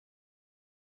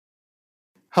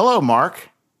Hello, Mark.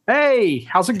 Hey,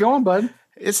 how's it going, bud?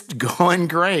 It's going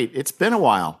great. It's been a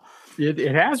while.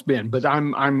 It has been, but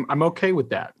I'm okay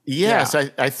with that. Yes, Yeah.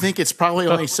 I think it's probably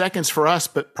only seconds for us,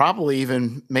 but probably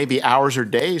even maybe hours or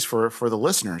days for the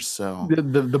listeners. So,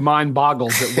 The mind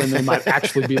boggles at when they might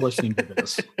actually be listening to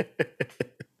this.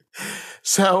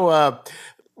 so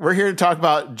we're here to talk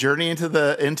about Journey into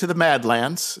the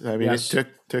Madlands. I mean, Yes. it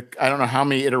took I don't know how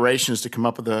many iterations to come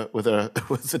up with a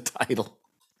with a title.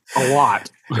 A lot.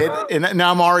 And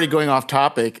now I'm already going off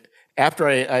topic.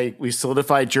 After we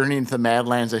solidified Journey into the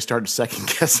Madlands, I started second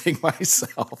guessing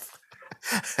myself.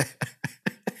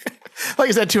 Like,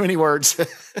 is that too many words?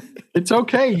 It's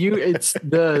okay.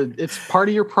 It's part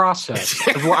of your process.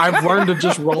 I've learned to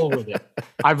just roll with it.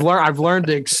 I've learned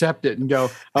to accept it and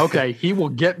go, okay, he will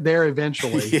get there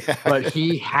eventually, but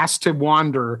he has to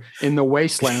wander in the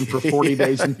wasteland for 40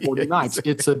 days and 40 nights.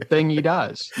 It's a thing he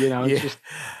does. It's just,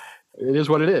 it is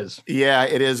what it is. Yeah,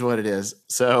 it is what it is.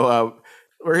 So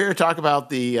we're here to talk about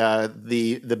the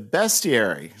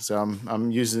bestiary. So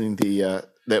I'm using the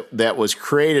that was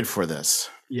created for this.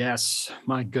 Yes,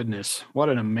 my goodness, what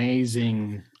an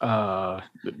amazing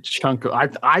chunk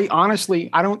of, I honestly,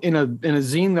 I don't, in a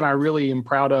zine that I really am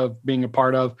proud of being a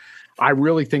part of. I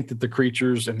really think that the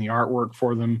creatures and the artwork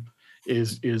for them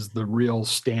is the real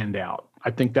standout.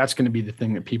 I think that's going to be the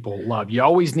thing that people love. You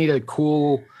always need a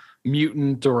cool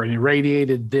mutant or an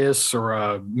irradiated this or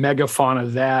a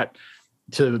megafauna that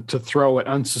to throw at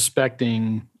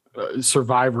unsuspecting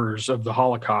survivors of the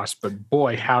Holocaust. But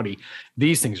boy, howdy,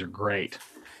 these things are great.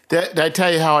 Did I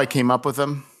tell you how I came up with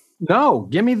them? No,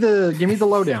 give me the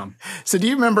lowdown. So do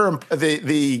you remember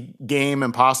the game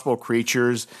Impossible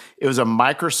Creatures? It was a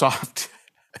Microsoft.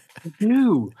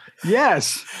 You,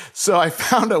 yes. So I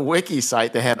found a wiki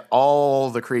site that had all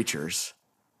the creatures.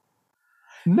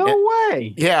 No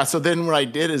way. Yeah. So then what I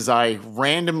did is I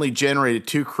randomly generated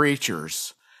two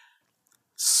creatures,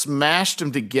 smashed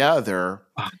them together.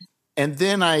 And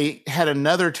then I had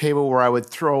another table where I would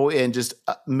throw in just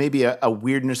maybe a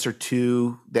weirdness or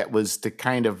two that was to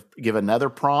kind of give another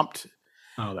prompt.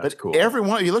 Oh, that's cool.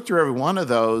 You look through every one of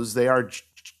those, they are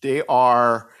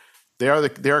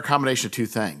a combination of two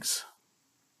things.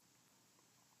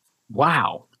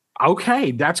 Wow.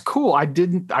 Okay, that's cool. I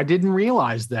didn't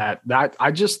realize that.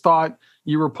 I just thought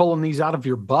you were pulling these out of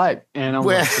your butt, and I'm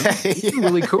like, this is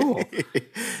really cool.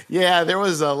 Yeah, there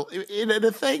was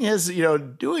the thing is,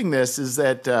 doing this is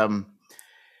that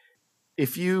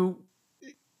if you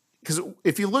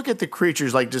look at the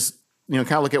creatures, like just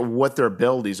kind of look at what their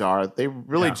abilities are, they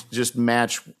really just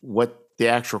match what the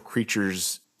actual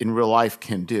creatures in real life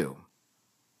can do.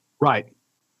 Right.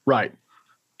 Yeah.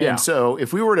 And so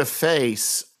if we were to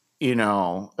face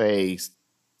let's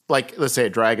say a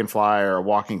dragonfly or a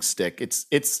walking stick, it's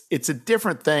a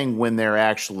different thing when they're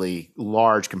actually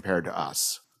large compared to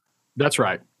us. That's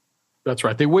right.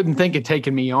 They wouldn't think of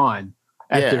taking me on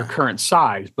at their current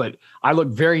size, but I look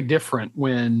very different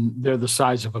when they're the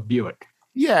size of a Buick.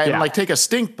 Yeah, and like take a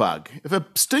stink bug. If a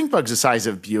stink bug's the size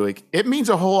of a Buick, it means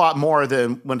a whole lot more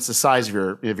than when it's the size of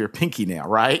your pinky nail,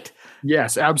 right?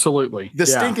 Yes, absolutely. The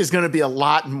stink is going to be a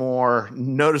lot more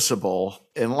noticeable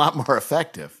and a lot more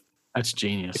effective. That's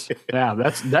genius. Yeah,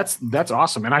 that's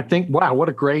awesome. And I think, wow, what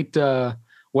a great thing.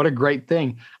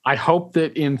 I hope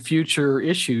that in future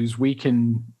issues we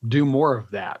can do more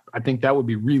of that. I think that would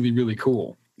be really, really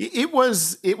cool. It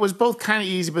was both kind of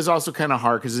easy, but it's also kind of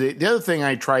hard because the other thing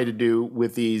I try to do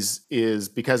with these is,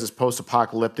 because it's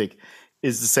post-apocalyptic,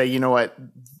 is to say, you know what,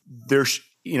 there's,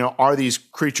 are these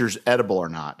creatures edible or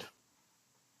not?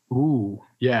 Ooh,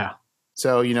 yeah.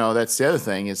 So, that's the other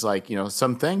thing is like,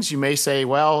 some things you may say,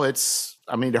 well,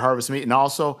 I mean, to harvest meat. And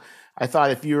also, I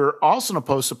thought if you're also in a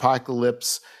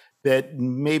post-apocalypse, that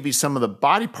maybe some of the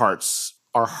body parts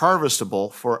are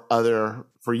harvestable for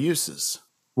uses.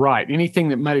 Right. Anything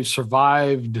that might have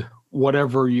survived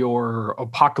whatever your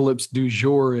apocalypse du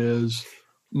jour is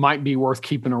might be worth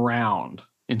keeping around.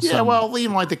 Well,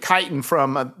 even like the chitin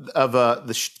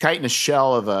the chitinous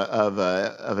shell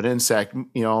of an insect,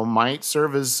 might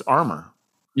serve as armor.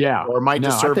 Yeah, or might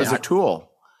just serve as a tool.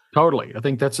 Totally, I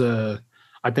think that's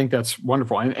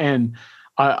wonderful, and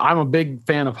I'm a big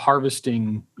fan of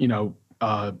harvesting,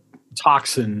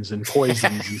 toxins and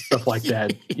poisons and stuff like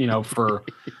that, for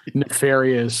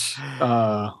nefarious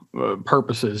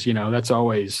purposes. That's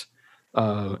always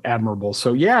admirable.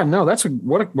 So yeah, no,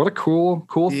 what a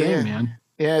cool thing, man.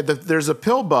 Yeah, there's a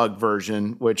pill bug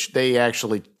version, which they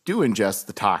actually do ingest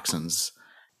the toxins,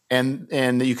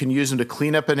 and you can use them to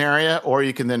clean up an area, or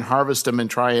you can then harvest them and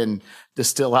try and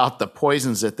distill out the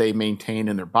poisons that they maintain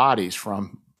in their bodies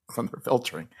from from their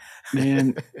filtering.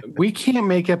 Man, we can't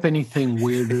make up anything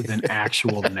weirder than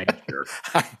actual nature.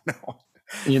 I know.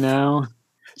 You know?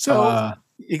 So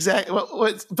exactly.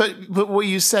 But what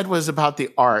you said was about the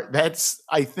art.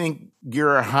 I think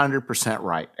you're 100%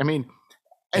 right. I mean,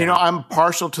 you know, I'm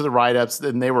partial to the write-ups,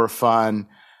 and they were fun.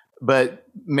 But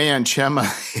man, Chema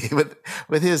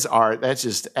with his art, that's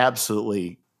just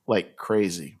absolutely like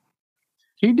crazy.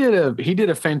 He did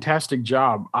a fantastic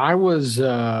job. I was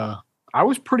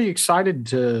pretty excited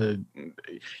to,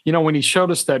 you know, when he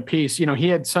showed us that piece. You know, he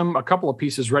had a couple of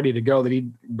pieces ready to go that he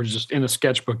was just in a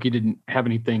sketchbook. He didn't have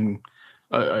anything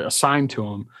assigned to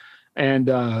him, and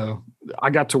I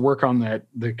got to work on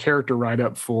the character write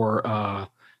up for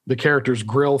the characters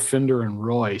Grill, Fender, and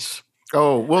Royce.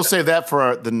 Oh, we'll save that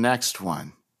for the next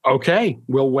one. Okay,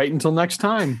 we'll wait until next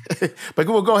time. But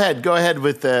we'll go ahead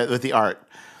with the art.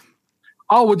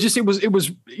 Oh, well, just it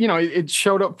was you know, it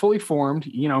showed up fully formed.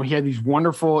 You know, he had these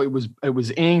wonderful. It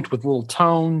was inked with little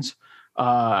tones,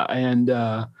 and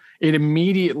it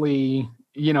immediately,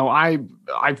 you know, I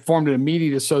formed an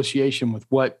immediate association with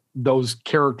what those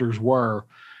characters were,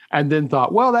 and then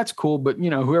thought, well, that's cool, but you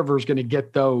know, whoever's going to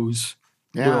get those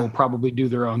will probably do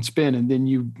their own spin. And then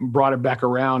you brought it back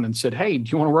around and said, hey,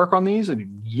 do you want to work on these?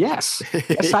 And yes,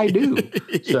 I do.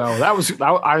 So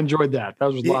I enjoyed that. That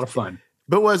was a lot of fun.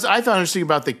 But what I found interesting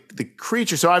about the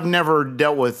creature, so I've never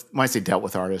dealt with, when I say dealt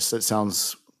with artists, that's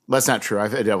not true.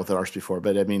 I've dealt with artists before,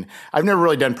 but I mean, I've never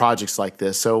really done projects like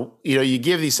this. So, you know, you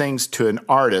give these things to an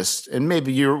artist, and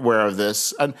maybe you're aware of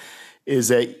this, is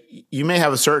that you may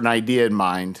have a certain idea in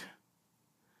mind,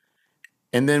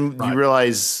 and then you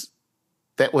realize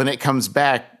that when it comes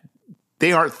back,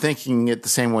 they aren't thinking it the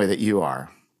same way that you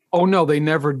are. Oh no, they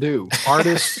never do.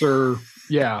 Artists are,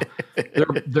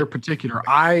 they're particular.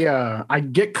 I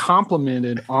get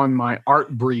complimented on my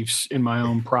art briefs in my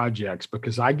own projects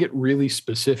because I get really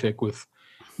specific with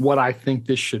what I think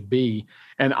this should be,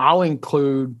 and I'll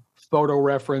include photo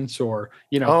reference or,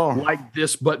 you know, like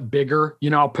this but bigger. You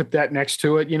know, I'll put that next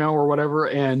to it, you know, or whatever.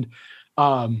 And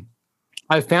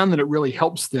I found that it really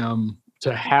helps them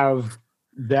to have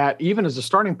that even as a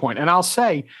starting point. And I'll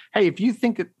say, hey, if you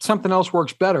think that something else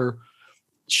works better,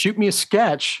 shoot me a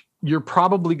sketch. You're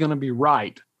probably going to be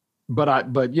right.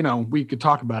 But you know, we could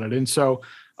talk about it. And so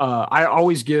I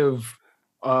always give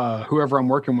whoever I'm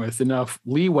working with enough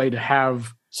leeway to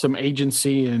have some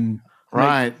agency and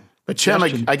right. But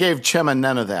Chema, I gave Chema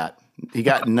none of that. He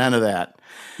got none of that.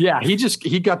 Yeah,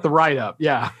 he got the write-up.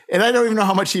 Yeah. And I don't even know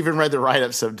how much he even read the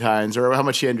write-up sometimes or how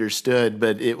much he understood,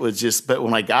 but but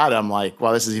when I got it, I'm like,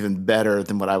 wow, this is even better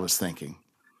than what I was thinking.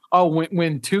 Oh,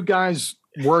 when two guys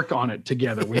work on it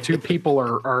together, when two people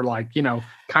are like, you know,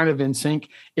 kind of in sync,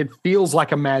 it feels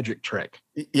like a magic trick.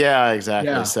 Yeah, exactly.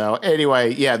 Yeah. So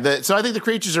anyway, so I think the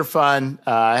creatures are fun.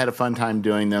 I had a fun time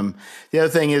doing them. The other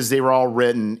thing is they were all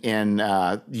written in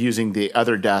using the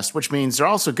other dust, which means they're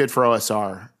also good for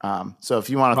OSR. So if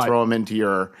you want to throw them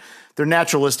into they're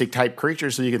naturalistic type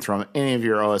creatures, so you can throw them in any of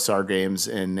your OSR games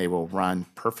and they will run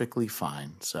perfectly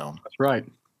fine. So that's right.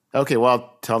 Okay,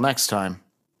 well, till next time.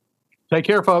 Take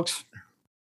care, folks.